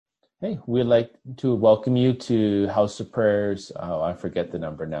Hey, we'd like to welcome you to House of Prayers. Oh, I forget the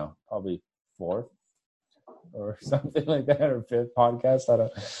number now. Probably fourth or something like that, or fifth podcast. I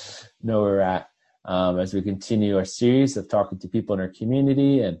don't know where we're at. As we continue our series of talking to people in our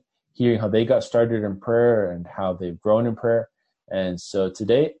community and hearing how they got started in prayer and how they've grown in prayer. And so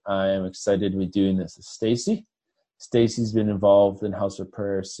today I am excited to be doing this with Stacy. Stacy's been involved in House of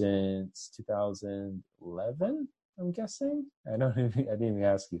Prayer since 2011, I'm guessing. I didn't even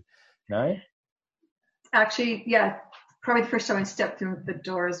ask you. 9? Actually, yeah, probably the first time I stepped through the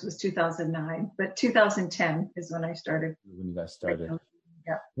doors was 2009, but 2010 is when I started. When you got started.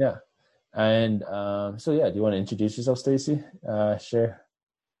 Yeah. Yeah. And so, yeah, do you want to introduce yourself, Stacy? Share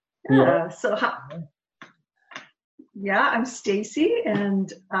who you are? I'm Stacy,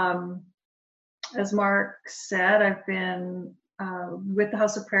 and as Mark said, I've been with the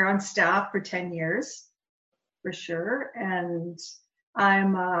House of Prayer on staff for 10 years, for sure, and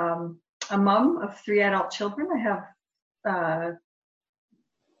I'm a mom of 3 adult children. I have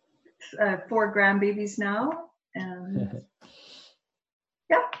 4 grandbabies now, and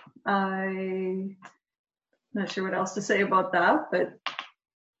yeah, I'm not sure what else to say about that, but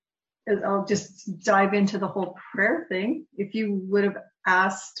I'll just dive into the whole prayer thing. If you would have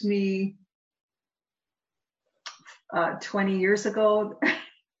asked me 20 years ago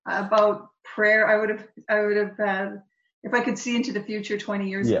about prayer, I would have if I could see into the future 20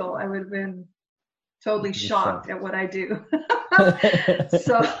 years ago, I would have been totally shocked at what I do.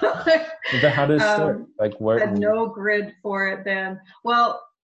 So how did it start? Like where? I had no grid for it then. Well,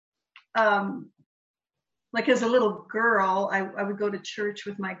 like as a little girl, I would go to church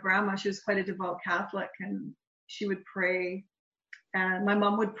with my grandma. She was quite a devout Catholic, and she would pray. And my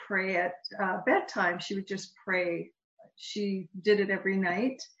mom would pray at bedtime. She would just pray. She did it every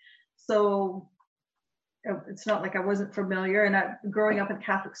night. So it's not like I wasn't familiar. And growing up in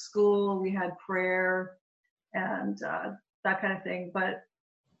Catholic school, we had prayer and that kind of thing. But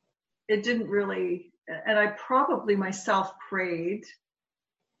it didn't really, and I probably myself prayed.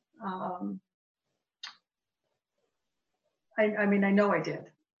 I mean, I know I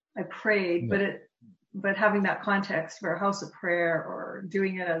did. I prayed, but having that context for a house of prayer or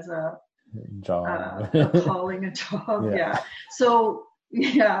doing it as a job, a calling, a job, So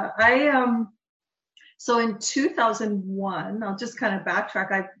So in 2001, I'll just kind of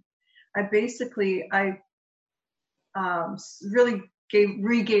backtrack. I basically really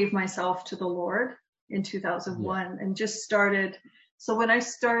regave myself to the Lord in 2001 and just started. So when I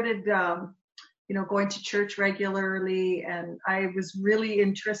started, going to church regularly, and I was really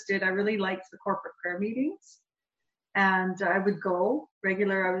interested. I really liked the corporate prayer meetings, and I would go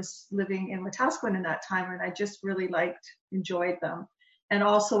regular. I was living in Wetaskiwin in that time, and I just really enjoyed them. And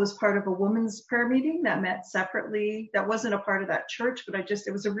also was part of a women's prayer meeting that met separately. That wasn't a part of that church, but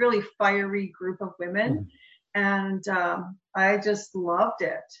it was a really fiery group of women, and I just loved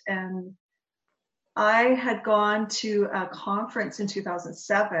it. And I had gone to a conference in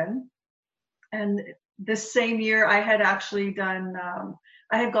 2007. And this same year, I had actually done,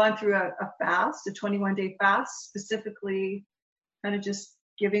 I had gone through a fast, a 21-day fast, specifically kind of just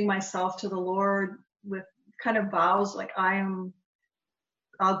giving myself to the Lord with kind of vows like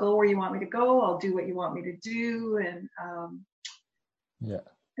I'll go where you want me to go. I'll do what you want me to do.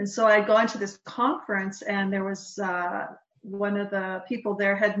 And so I'd gone to this conference, and there was one of the people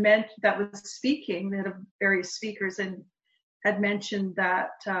there that was speaking, they had various speakers, and had mentioned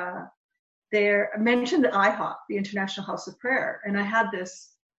that mentioned the IHOP, the International House of Prayer. And I had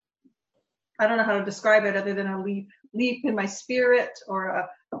this, I don't know how to describe it other than a leap in my spirit, or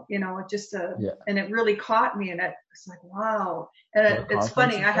and it really caught me. And it's like, wow. And it's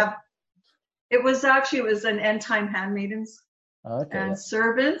funny, it was an End Time Handmaidens and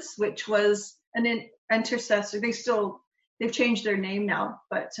Servants, which was an intercessor. They've changed their name now,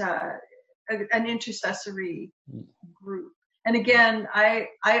 but an intercessory group. And again,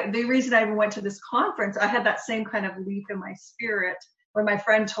 the reason I even went to this conference, I had that same kind of leap in my spirit when my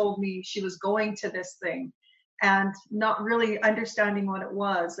friend told me she was going to this thing and not really understanding what it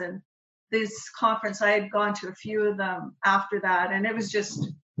was. And this conference, I had gone to a few of them after that, and it was just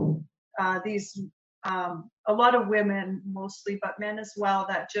a lot of women mostly, but men as well,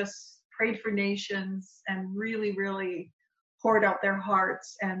 that just prayed for nations and really, really poured out their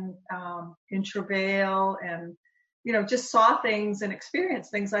hearts and in travail, and just saw things and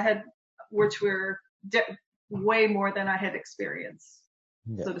experienced things which were way more than I had experienced,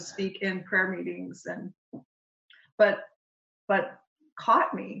 so to speak, in prayer meetings, but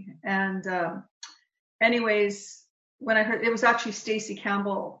caught me. And anyways, when I heard, it was actually Stacy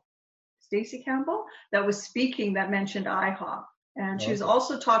Campbell that was speaking, that mentioned IHOP. And she was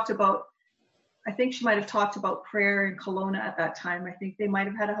also talked about, I think she might have talked about prayer in Kelowna at that time. I think they might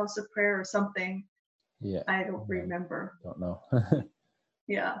have had a house of prayer or something. Yeah. I don't remember. Don't know.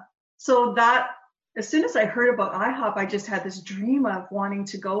 Yeah. So that, as soon as I heard about IHOP, I just had this dream of wanting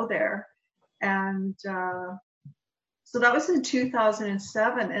to go there. And so that was in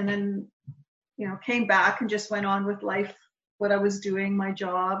 2007. And then, came back and just went on with life, what I was doing, my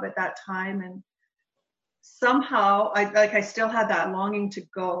job at that time. And somehow I still had that longing to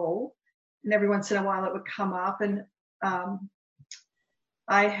go. And every once in a while it would come up. And it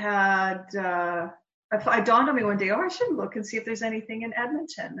dawned on me one day, I should look and see if there's anything in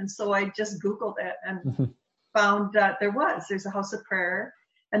Edmonton. And so I just Googled it and found that there's a house of prayer.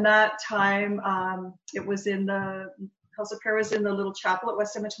 And that time it was in the house of prayer was in the little chapel at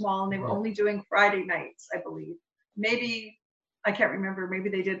West Edmonton Mall, and they were only doing Friday nights, I believe. Maybe, I can't remember, maybe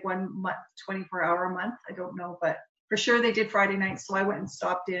they did 1 month, 24-hour a month, I don't know, but for sure they did Friday nights. So I went and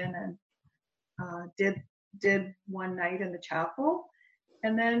stopped in and did one night in the chapel,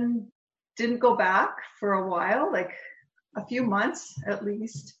 and then didn't go back for a while, like a few months at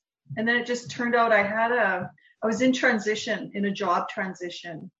least. And then it just turned out I was in transition, in a job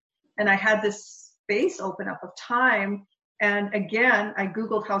transition, and I had this space open up of time. And again, I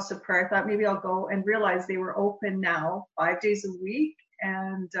Googled House of Prayer. I thought maybe I'll go, and realized they were open now 5 days a week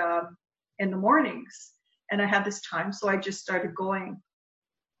and in the mornings. And I had this time, so I just started going.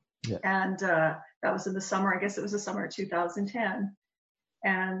 Yeah. And that was in the summer. I guess it was the summer of 2010.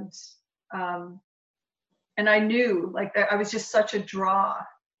 And I knew, like, I was just such a draw.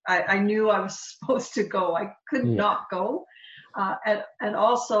 I knew I was supposed to go. I could not go. And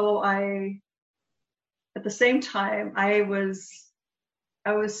also at the same time, I was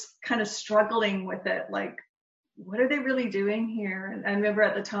kind of struggling with it. Like, what are they really doing here? And I remember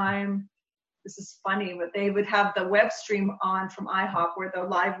at the time, this is funny, but they would have the web stream on from IHOP where the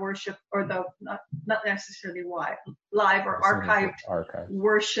live worship, or the not necessarily live or archived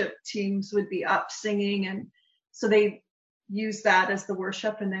worship teams would be up singing. And so they use that as the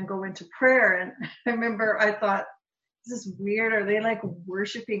worship and then go into prayer. And I remember I thought, this is weird. Are they like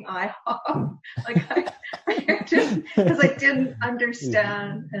worshiping IHOP? Like, because I didn't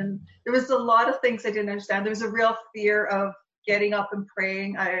understand. And there was a lot of things I didn't understand. There was a real fear of getting up and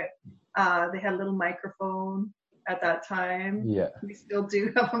praying. They had a little microphone at that time. Yeah. We still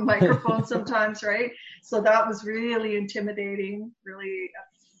do have a microphone sometimes, right? So that was really intimidating, really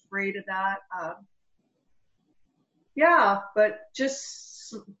afraid of that. But just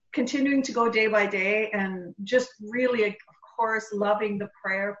continuing to go day by day, and just really, of course, loving the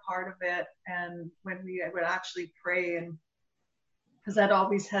prayer part of it. And when we would actually pray, and because that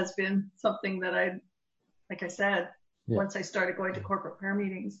always has been something that like I said, once I started going to corporate prayer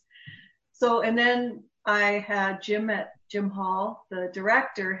meetings. So, and then I had Jim Hall, the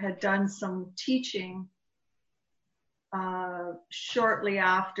director, had done some teaching shortly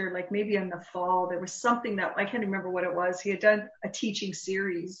after, like maybe in the fall. There was something that I can't remember what it was. He had done a teaching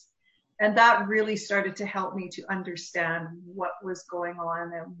series, and that really started to help me to understand what was going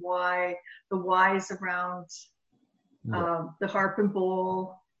on and why the whys around the harp and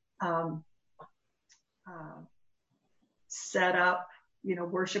bowl set up,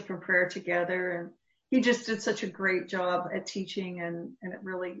 worship and prayer together. And he just did such a great job at teaching, and it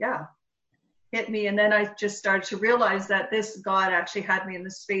really, hit me. And then I just started to realize that this God actually had me in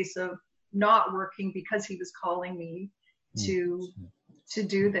the space of not working, because he was calling me to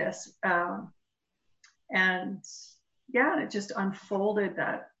do this. And it just unfolded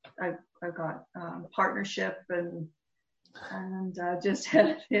that I got partnership and just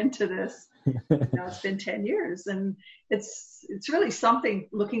headed into this. Now it's been 10 years, and it's really something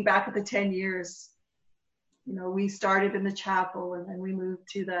looking back at the 10 years. We started in the chapel, and then we moved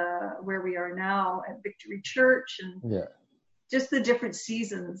to where we are now at Victory Church, and just the different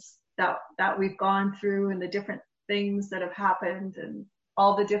seasons that we've gone through, and the different things that have happened, and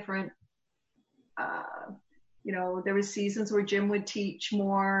all the different, there was seasons where Jim would teach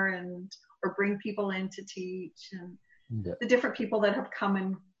more or bring people in to teach, and the different people that have come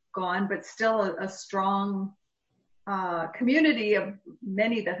and gone, but still a strong community of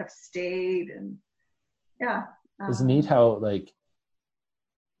many that have stayed. And it's neat how, like,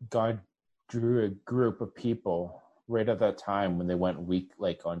 God drew a group of people right at that time when they went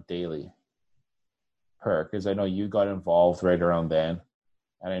on daily prayer, because I know you got involved right around then,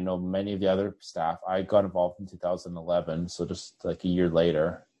 and I know many of the other staff. I got involved in 2011, so just like a year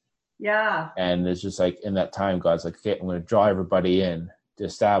later. And it's just like, in that time, God's like, okay, I'm going to draw everybody in to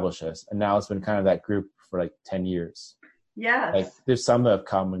establish this. And now it's been kind of that group for like 10 years. Like, there's some that have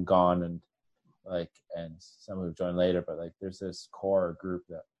come and gone, and like, and some who've joined later, but like there's this core group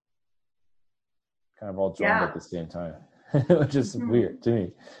that kind of all joined at the same time, which is weird to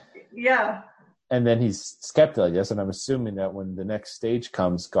me. Yeah. And then he's skeptical, I guess, and I'm assuming that when the next stage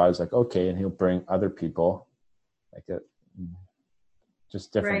comes, God's like, okay, and he'll bring other people, like it,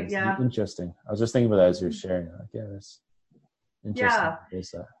 just different. Right, yeah. Interesting. I was just thinking about that as you're sharing. Like, yeah, that's interesting. Yeah.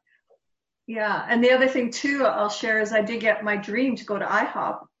 There's that. Yeah. And the other thing too, I'll share is I did get my dream to go to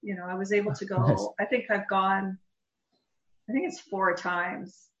IHOP. You know, I was able to go, Nice. I think it's 4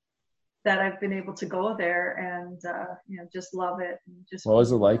 times that I've been able to go there and, you know, just love it. And just what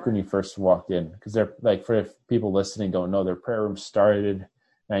was it like when you first walked in? Because they're like, for if people listening don't know, their prayer room started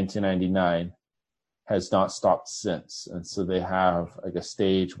 1999, has not stopped since. And so they have like a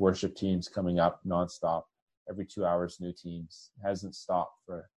stage, worship teams coming up nonstop, every 2 hours, new teams. It hasn't stopped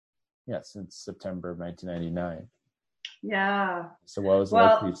since September of 1999. Yeah. So what was it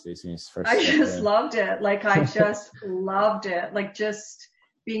like for you, Stacey, when you first I just loved it. Like, I just loved it. Like, just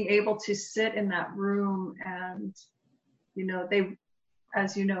being able to sit in that room and, you know, they,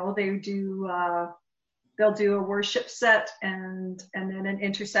 as you know, they do, they'll do a worship set and then an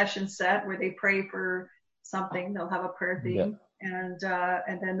intercession set where they pray for something. They'll have a prayer theme, and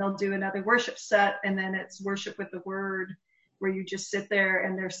then they'll do another worship set, and then it's worship with the word, where you just sit there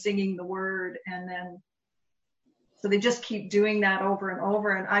and they're singing the word, and then so they just keep doing that over and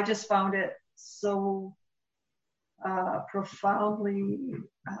over. And I just found it so profoundly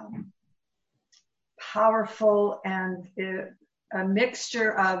powerful, and a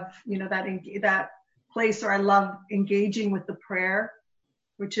mixture of, you know, that place where I love engaging with the prayer,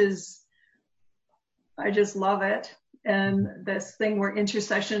 which is, I just love it. And this thing where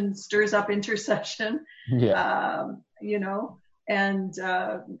intercession stirs up intercession, you know, and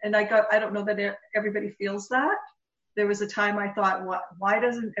I don't know that everybody feels that. There was a time I thought, why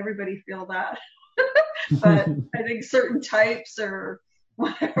doesn't everybody feel that? But I think certain types or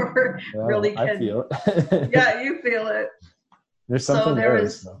whatever really can. I feel it. Yeah, you feel it. There's something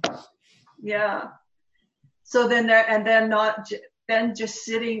Yeah. So then just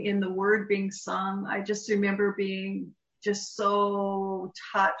sitting in the word being sung, I just remember being just so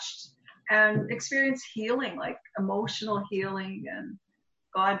touched and experience healing, like emotional healing, and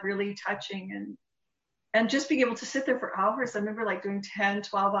God really touching, and just being able to sit there for hours. I remember like doing 10,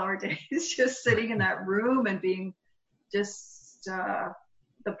 12-hour days, just sitting in that room and being just the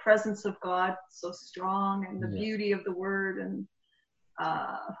presence of God so strong, and the beauty of the word, and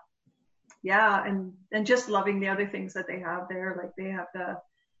and just loving the other things that they have there. Like they have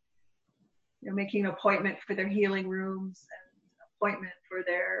making an appointment for their healing rooms, and appointment for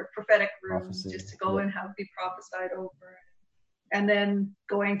their prophetic rooms, just to go and be prophesied over. And then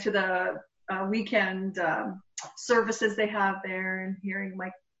going to the weekend services they have there, and hearing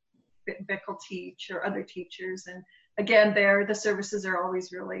Mike Bickle teach, or other teachers. And again, the services are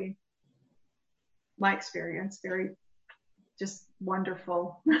always really, my experience, very just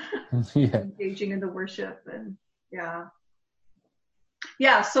wonderful. Engaging in the worship, and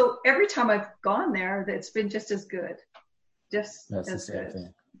so every time I've gone there, it's been just as good. That's the same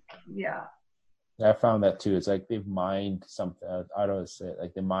thing. Yeah, I found that too. It's like they've mined something. I don't say it,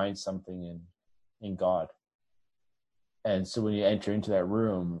 like they mined something in God, and so when you enter into that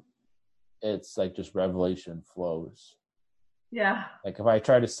room, it's like just revelation flows. Yeah. Like if I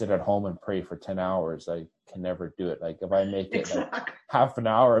try to sit at home and pray for 10 hours, I can never do it. Like if I make it like half an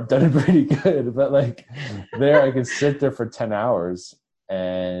hour, I've done it pretty good. But like there, I can sit there for 10 hours,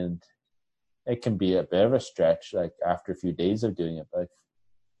 and it can be a bit of a stretch, like after a few days of doing it. But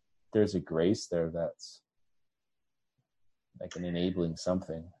there's a grace there that's like an enabling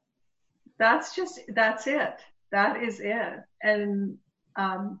something. That's it. That is it. And,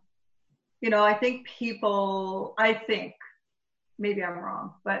 I think maybe I'm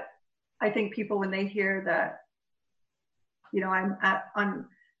wrong, but I think people, when they hear that, I'm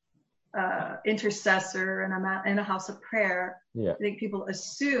intercessor and I'm in a house of prayer, I think people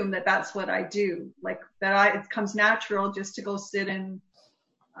assume that that's what I do, like that it comes natural just to go sit in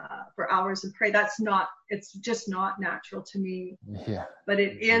for hours and pray. It's just not natural to me. Yeah. But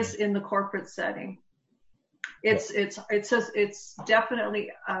it is in the corporate setting. It's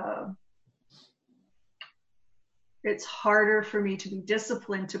definitely it's harder for me to be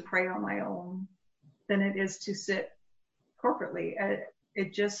disciplined to pray on my own than it is to sit corporately.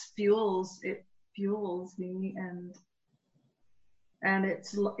 It just fuels me, and it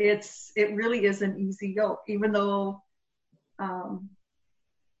really is an easy yoke, even though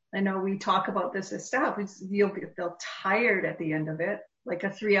I know we talk about this as staff. You'll feel tired at the end of it, like a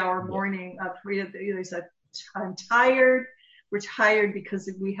 3-hour morning. I'm tired. we're tired because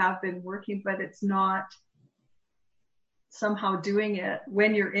we have been working, but it's not somehow doing it.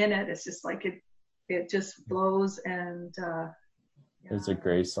 When you're in it, it's just like it just flows, and there's a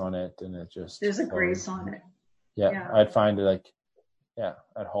grace on it, and it just there's a flows. grace on it. Yeah, I'd find it like,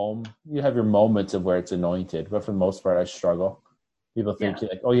 at home you have your moments of where it's anointed, but for the most part I struggle. People think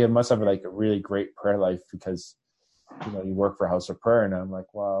like, oh, you must have like a really great prayer life because you work for House of Prayer, and I'm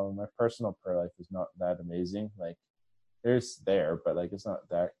like, well, my personal prayer life is not that amazing. Like, there's there, but like it's not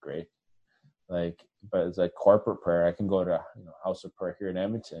that great. Like, but it's like corporate prayer. I can go to House of Prayer here in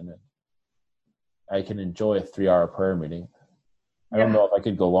Edmonton, and I can enjoy a 3-hour prayer meeting. I don't know if I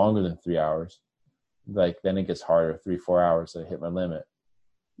could go longer than 3 hours. Like, then it gets harder. 3-4 hours, I hit my limit.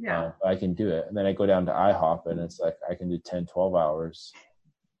 I can do it. And then I go down to IHOP, and it's like I can do 10-12 hours.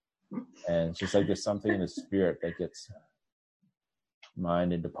 And it's just like there's something in the spirit that gets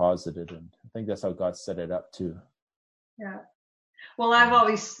mined and deposited, and I think that's how God set it up too. Yeah. Well, I've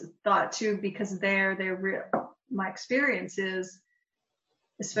always thought too, because my experience is,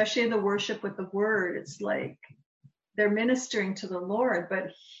 especially in the worship with the word, it's like they're ministering to the Lord,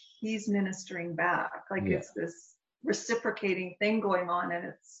 but he's ministering back. Like it's this reciprocating thing going on, and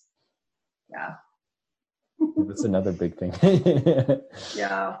it's that's another big thing.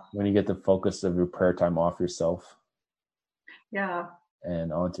 When you get the focus of your prayer time off yourself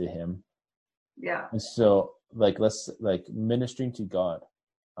and onto him. And so let's ministering to God.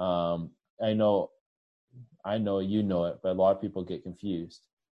 I know you know it, but a lot of people get confused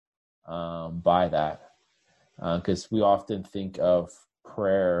by that, because we often think of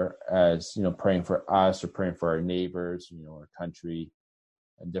prayer as praying for us or praying for our neighbors, our country,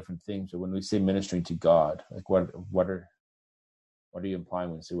 and different things. But when we say ministering to God, like what are you implying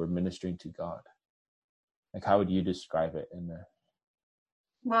when you say we're ministering to God? Like, how would you describe it in there?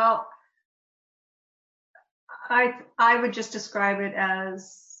 Well, I would just describe it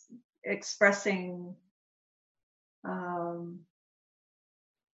as expressing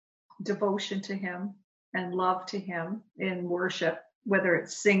devotion to him and love to him in worship, whether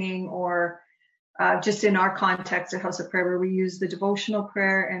it's singing or just in our context at House of Prayer, where we use the devotional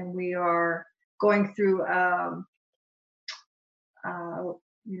prayer, and we are going through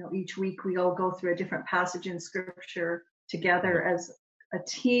each week we all go through a different passage in scripture together as a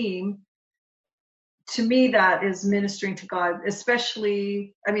team. To me, that is ministering to God,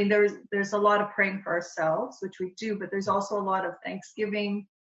 especially, I mean, there's a lot of praying for ourselves, which we do, but there's also a lot of thanksgiving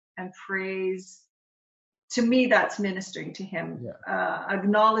and praise. To me, that's ministering to him,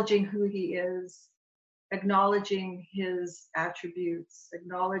 acknowledging who he is, acknowledging his attributes,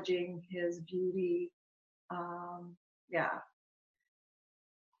 acknowledging his beauty.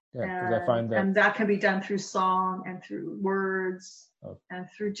 Because I find that, and that can be done through song and through words and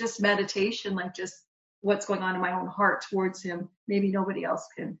through just meditation, like just what's going on in my own heart towards him. Maybe nobody else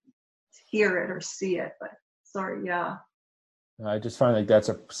can hear it or see it, but I just find like that's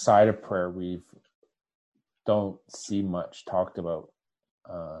a side of prayer we don't see much talked about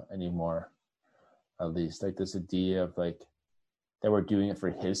anymore, at least. Like this idea of like that we're doing it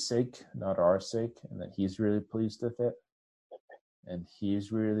for his sake, not our sake, and that he's really pleased with it, and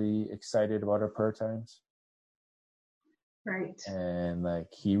he's really excited about our prayer times. Right. And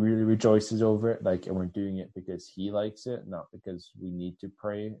like he really rejoices over it, like, and we're doing it because he likes it, not because we need to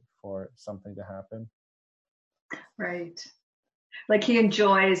pray for something to happen. Right. Like he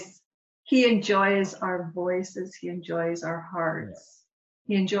enjoys our voices, he enjoys our hearts,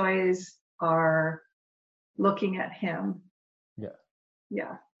 he enjoys our looking at him.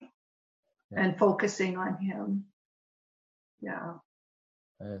 And focusing on him.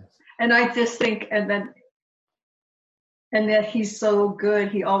 And I just think, and that he's so good,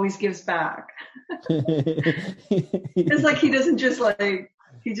 he always gives back. It's like he doesn't just like,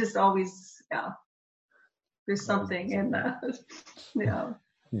 he just always, there's something in that.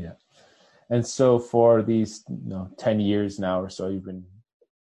 And so for these 10 years now or so, you've been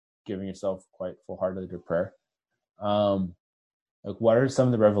giving yourself quite full-heartedly to prayer. Like, what are some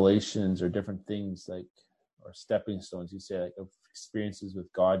of the revelations or different things, like, or stepping stones, you say, like, of experiences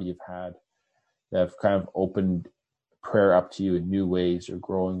with God you've had that have kind of opened prayer up to you in new ways or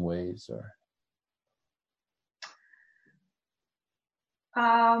growing ways? Or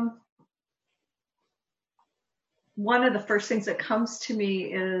one of the first things that comes to me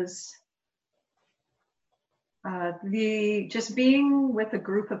is just being with a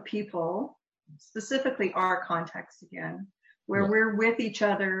group of people, specifically our context again, where we're with each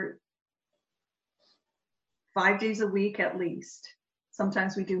other 5 days a week at least.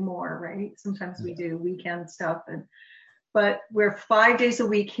 Sometimes we do more, right? Sometimes we do weekend stuff, but we're 5 days a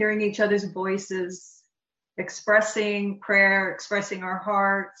week hearing each other's voices, expressing prayer, expressing our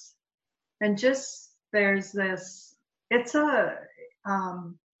hearts, and just there's this. It's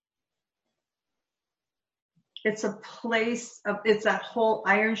a place of, it's that whole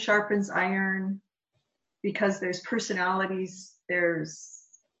iron sharpens iron, because there's personalities, there's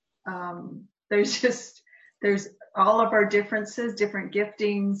all of our differences, different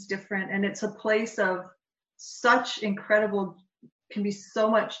giftings, and it's a place of such incredible, can be so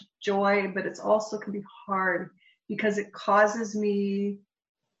much joy, but it's also can be hard, because it causes me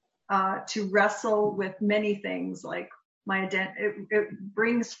to wrestle with many things, like my identity. It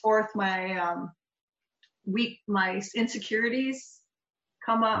brings forth my my insecurities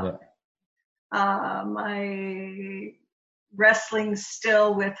come up. My wrestling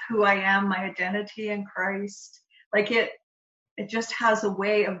still with who I am, my identity in Christ. Like it just has a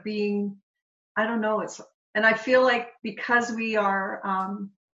way of being, I don't know, and I feel like because we are,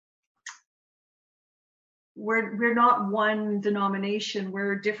 we're not one denomination,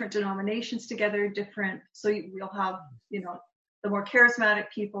 we're different denominations together, different. So we'll have, the more charismatic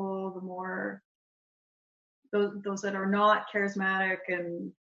people, the more those that are not charismatic,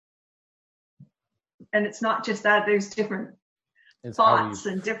 and it's not just that, there's different thoughts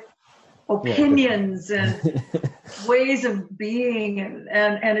and different opinions and ways of being,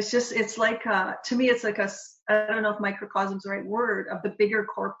 and it's like to me it's like I don't know if microcosm is the right word, of the bigger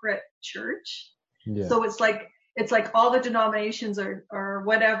corporate church. So it's like all the denominations or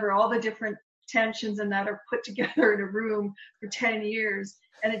whatever, all the different tensions and that are put together in a room for 10 years,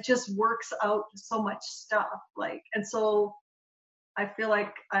 and it just works out so much stuff, like. And so I feel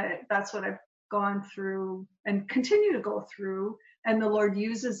like that's what I've gone through and continue to go through, and the Lord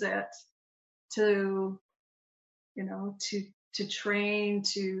uses it to to train,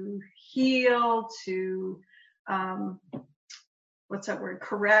 to heal, to what's that word,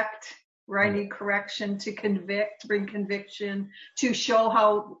 correct where I need correction, to convict, bring conviction, to show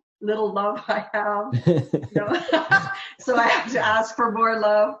how little love I have. So I have to ask for more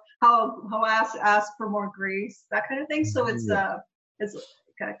love, how ask for more grace, that kind of thing. So it's like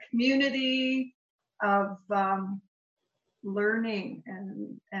a community of learning,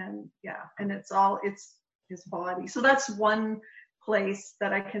 and it's his body. So that's one place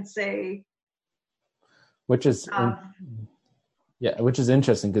that I can say, which is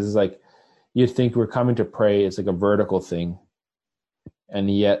interesting, because it's like you'd think we're coming to pray, it's like a vertical thing, and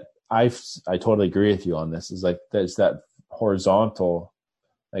yet I totally agree with you on this. Is like there's that horizontal,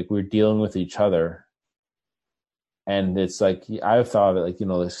 like we're dealing with each other, and it's like I've thought of it like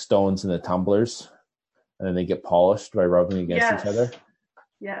the stones in the tumblers, and then they get polished by rubbing against each other.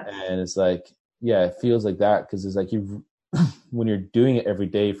 Yeah. And it's like, it feels like that, because it's like when you're doing it every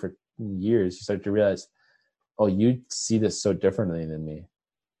day for years, you start to realize, oh, you see this so differently than me,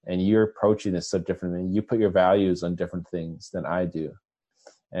 and you're approaching this so differently. You put your values on different things than I do.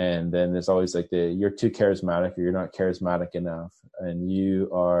 And then there's always like you're too charismatic, or you're not charismatic enough, and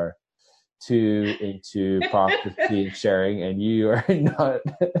you are too into prophecy and sharing, and you are not,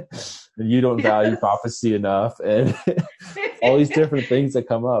 you don't value prophecy enough, and all these different things that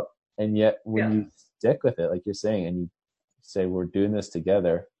come up. And yet when you stick with it, like you're saying, and you say, we're doing this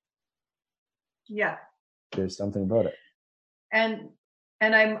together, there's something about it. And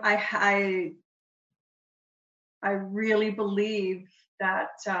I really believe that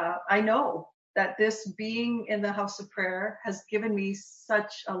I know that this being in the house of prayer has given me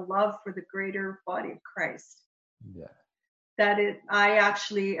such a love for the greater body of Christ. That I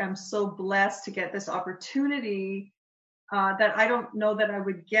actually am so blessed to get this opportunity that I don't know that I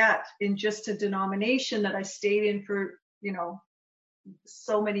would get in just a denomination that I stayed in for,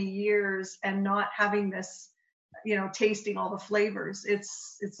 so many years, and not having this, tasting all the flavors.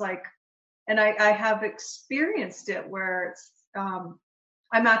 It's like, and I have experienced it where it's,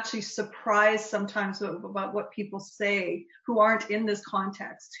 I'm actually surprised sometimes about what people say who aren't in this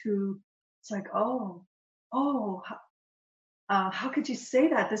context, who it's like, how could you say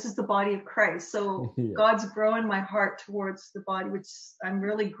that? This is the body of Christ. So God's growing my heart towards the body, which I'm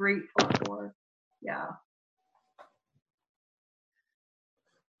really grateful for.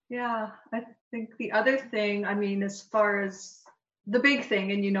 I think the other thing, as far as the big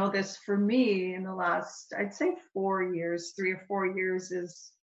thing, and this for me in the last, I'd say 3 or 4 years,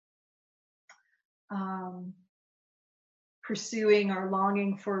 is pursuing or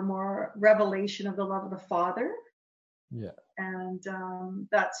longing for more revelation of the love of the Father. And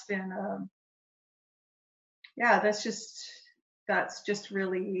that's been that's just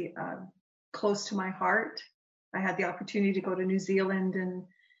really close to my heart. I had the opportunity to go to New Zealand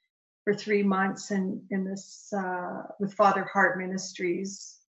for 3 months, and in this with Father Heart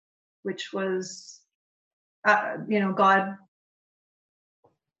Ministries, which was God,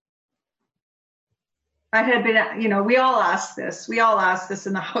 I had been, we all ask this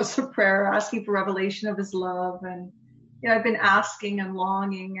in the house of prayer, asking for revelation of his love. And, I've been asking and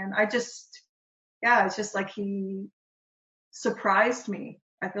longing, and it's just like he surprised me.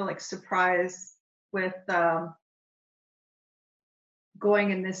 I feel like surprised with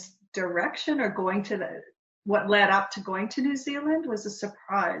going in this direction, or going to what led up to going to New Zealand was a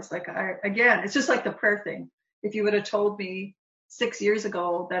surprise. Like again, it's just like the prayer thing. If you would have told me 6 years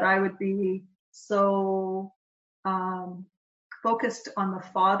ago that I would be so focused on the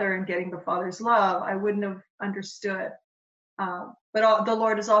Father and getting the Father's love, I wouldn't have understood. But the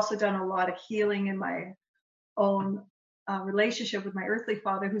Lord has also done a lot of healing in my own relationship with my earthly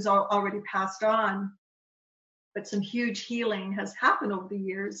father, who's already passed on. But some huge healing has happened over the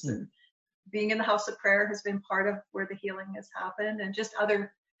years, and being in the house of prayer has been part of where the healing has happened, and just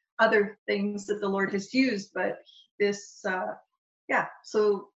other things that the Lord has used. But this,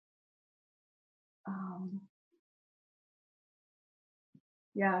 so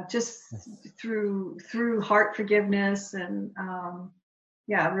just through heart forgiveness and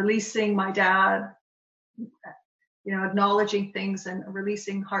releasing my dad, acknowledging things and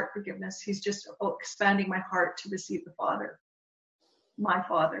releasing heart forgiveness. He's just expanding my heart to receive the Father, my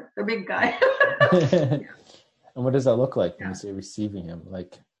Father, the big guy. And what does that look like when you say receiving him?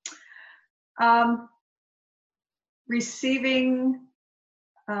 Like receiving,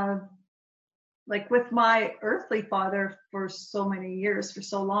 like with my earthly father for so many years, for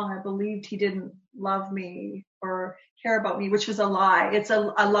so long, I believed he didn't love me or care about me, which was a lie. It's a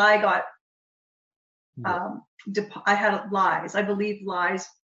lie got, I had lies. I believed lies.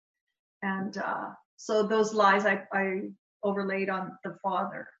 And so those lies I overlaid on the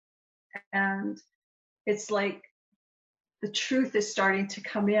Father. And it's like the truth is starting to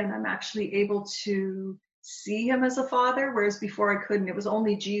come in. I'm actually able to see him as a father, whereas before I couldn't. It was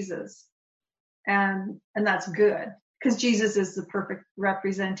only Jesus. And that's good, because Jesus is the perfect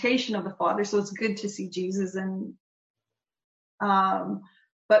representation of the Father. So it's good to see Jesus. And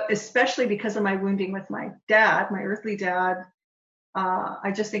but especially because of my wounding with my dad, my earthly dad,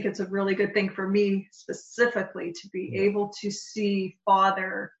 I just think it's a really good thing for me specifically to be able to see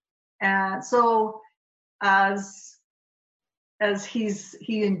Father. And so as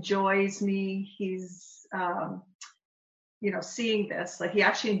he enjoys me, he's seeing this, like he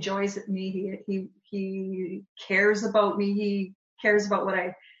actually enjoys me. He cares about me. He cares about what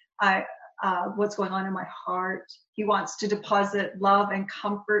I what's going on in my heart. He wants to deposit love and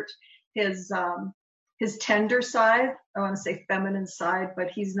comfort, his tender side. I want to say feminine side, but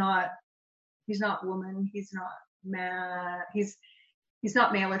he's not woman. He's not man. He's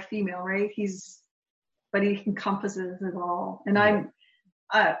not male or female, right? But he encompasses it all. And I'm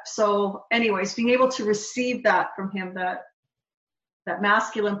so anyways, being able to receive that from him, that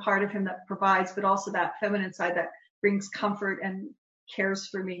masculine part of him that provides, but also that feminine side that brings comfort and cares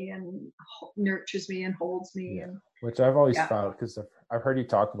for me and nurtures me and holds me. And which I've always found, because I've heard you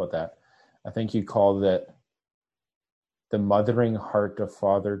talk about that. I think you called it the mothering heart of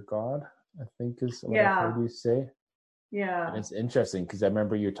Father God, I think is what I've heard you say. Yeah. And it's interesting because I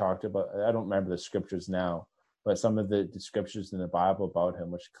remember you talked about, I don't remember the scriptures now, but some of the scriptures in the Bible about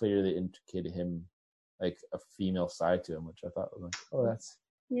him, which clearly indicated him like a female side to him, which I thought was like, oh, that's.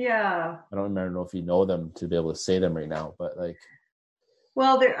 Yeah. I don't remember if you know them to be able to say them right now, but like.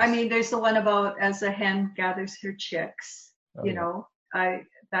 Well, there's the one about as a hen gathers her chicks,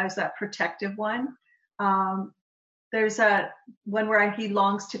 there's that protective one. There's that one where he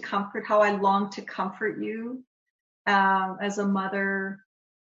longs to comfort, how I long to comfort you as a mother.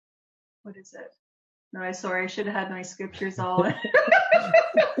 What is it? No, I should have had my scriptures all.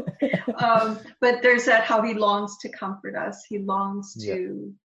 But there's that how he longs to comfort us. He longs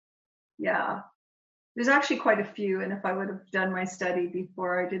to, There's actually quite a few, and if I would have done my study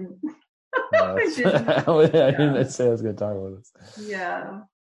before, I didn't. I didn't say I was going to talk about this. Yeah.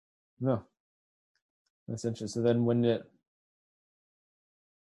 No. That's interesting. So then when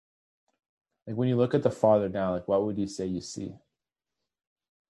you look at the Father now, like what would you say you see?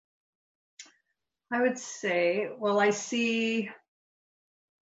 I would say, well, I see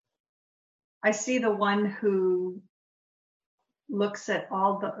the one who looks at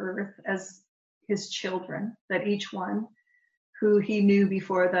all the earth as his children, that each one who he knew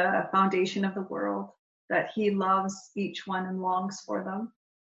before the foundation of the world, that he loves each one and longs for them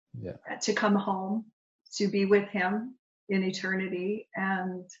to come home, to be with him in eternity.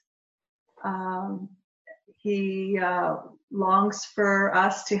 And He longs for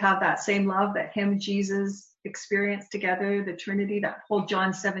us to have that same love that him, Jesus, experienced together, the Trinity, that whole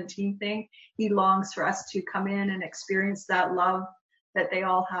John 17 thing. He longs for us to come in and experience that love that they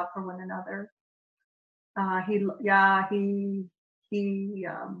all have for one another.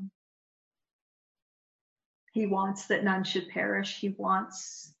 He wants that none should perish. He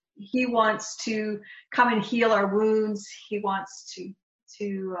wants to come and heal our wounds. He wants to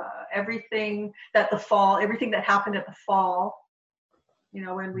everything that happened at the fall,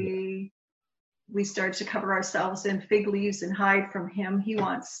 when we started to cover ourselves in fig leaves and hide from him. He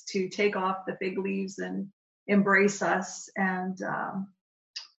wants to take off the fig leaves and embrace us and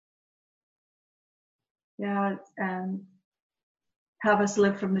have us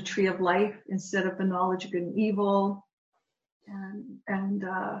live from the tree of life instead of the knowledge of good and evil.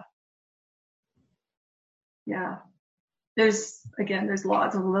 There's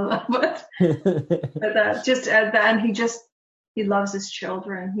lots of love, but he loves his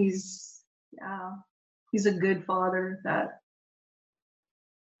children. He's a good father that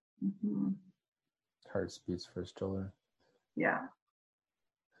heart beats for his children. Yeah.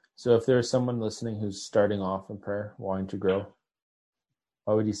 So if there's someone listening who's starting off in prayer, wanting to grow,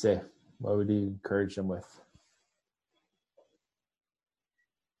 what would you say? What would you encourage them with?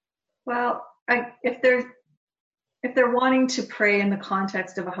 Well, if they're wanting to pray in the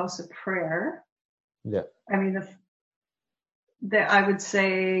context of a house of prayer, yeah, I mean, I would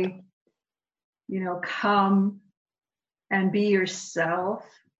say, come and be yourself.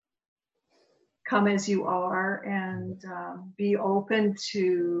 Come as you are, and be open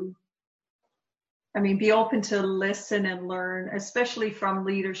to listen and learn, especially from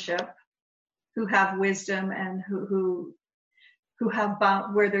leadership who have wisdom and who have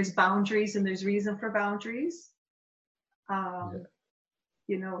where there's boundaries and there's reason for boundaries.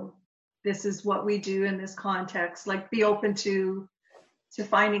 This is what we do in this context. Like, be open to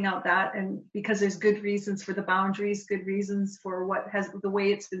finding out that, and because there's good reasons for the boundaries, good reasons for the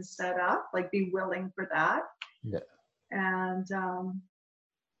way it's been set up. Like, be willing for that. Yeah. And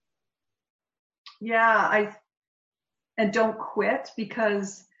and don't quit,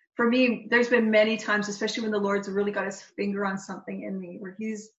 because for me, there's been many times, especially when the Lord's really got his finger on something in me, where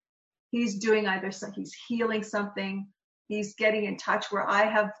he's doing he's healing something, he's getting in touch, where I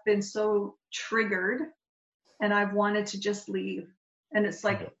have been so triggered and I've wanted to just leave. And it's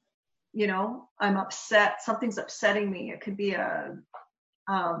like, I'm upset, something's upsetting me. It could be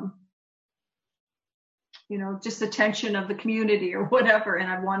just the tension of the community or whatever.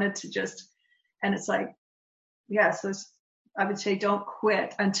 And I wanted to and it's like, so I would say don't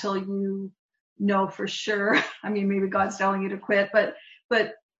quit until you know for sure. I mean, maybe God's telling you to quit, but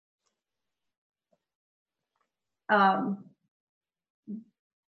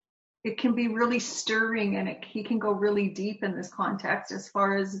it can be really stirring, and he can go really deep in this context as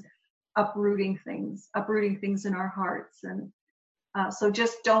far as uprooting things in our hearts. And so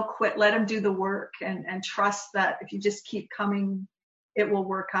just don't quit. Let him do the work, and trust that if you just keep coming, it will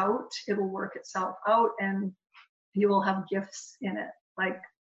work out. It will work itself out, and you will have gifts in it. Like,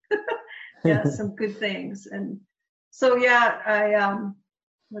 some good things. And so,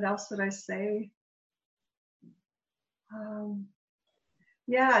 what else would I say?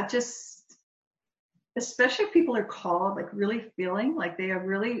 Just, especially if people are called, like really feeling like they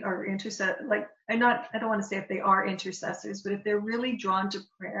are interested, like, I don't want to say if they are intercessors, but if they're really drawn to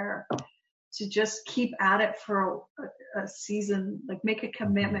prayer, to just keep at it for a season, like make a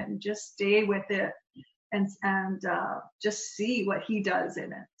commitment and just stay with it, and just see what he does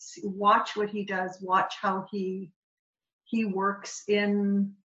in it. Watch what he does. Watch how he works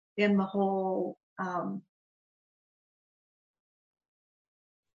in the whole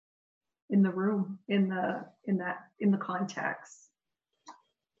in the room, in the context.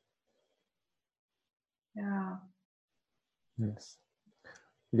 Yeah. Yes.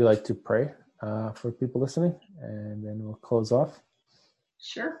 Would you like to pray for people listening, and then we'll close off?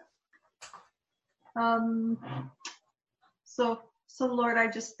 Sure. So Lord, I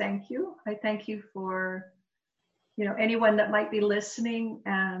just thank you. I thank you for, anyone that might be listening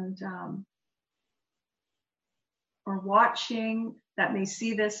and or watching that may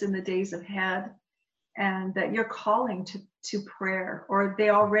see this in the days ahead, and that you're calling to prayer, or they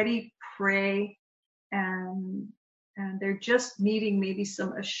already pray and they're just needing maybe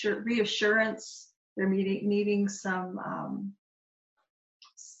some reassurance. They're needing some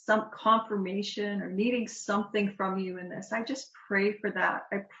confirmation, or needing something from you in this. I just pray for that.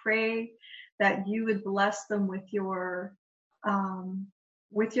 I pray that you would bless them with your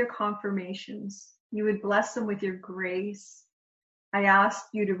confirmations. You would bless them with your grace. I ask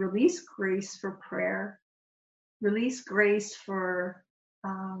you to release grace for prayer. release grace for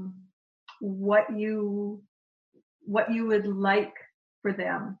what you would like for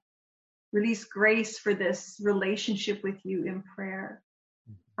them. Release grace for this relationship with you in prayer.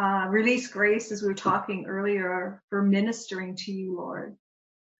 Release grace, as we were talking earlier, for ministering to you, Lord.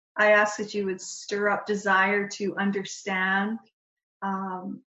 I ask that you would stir up desire to understand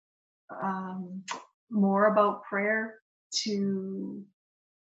more about prayer, to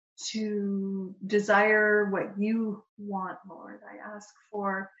desire what you want, Lord. I ask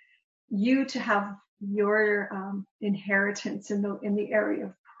for you to have your inheritance in the area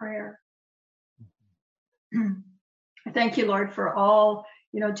of prayer. I thank you, Lord, for all,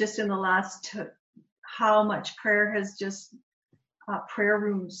 just in the last, how much prayer has just, prayer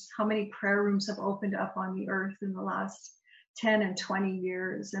rooms, how many prayer rooms have opened up on the earth in the last 10 and 20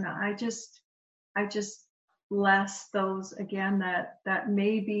 years. And I just bless those again that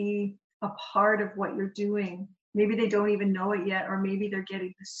may be a part of what you're doing. Maybe they don't even know it yet, or maybe they're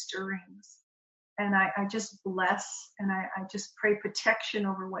getting the stirrings. And I just bless, and I just pray protection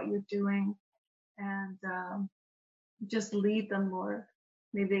over what you're doing, and just lead them, Lord.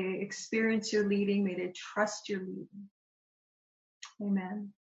 May they experience your leading. May they trust your leading.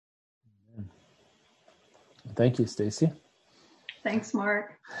 Amen. Thank you, Stacy. Thanks,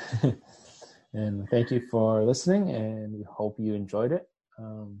 Mark. And thank you for listening, and we hope you enjoyed it.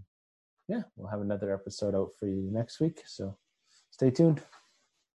 We'll have another episode out for you next week, so stay tuned.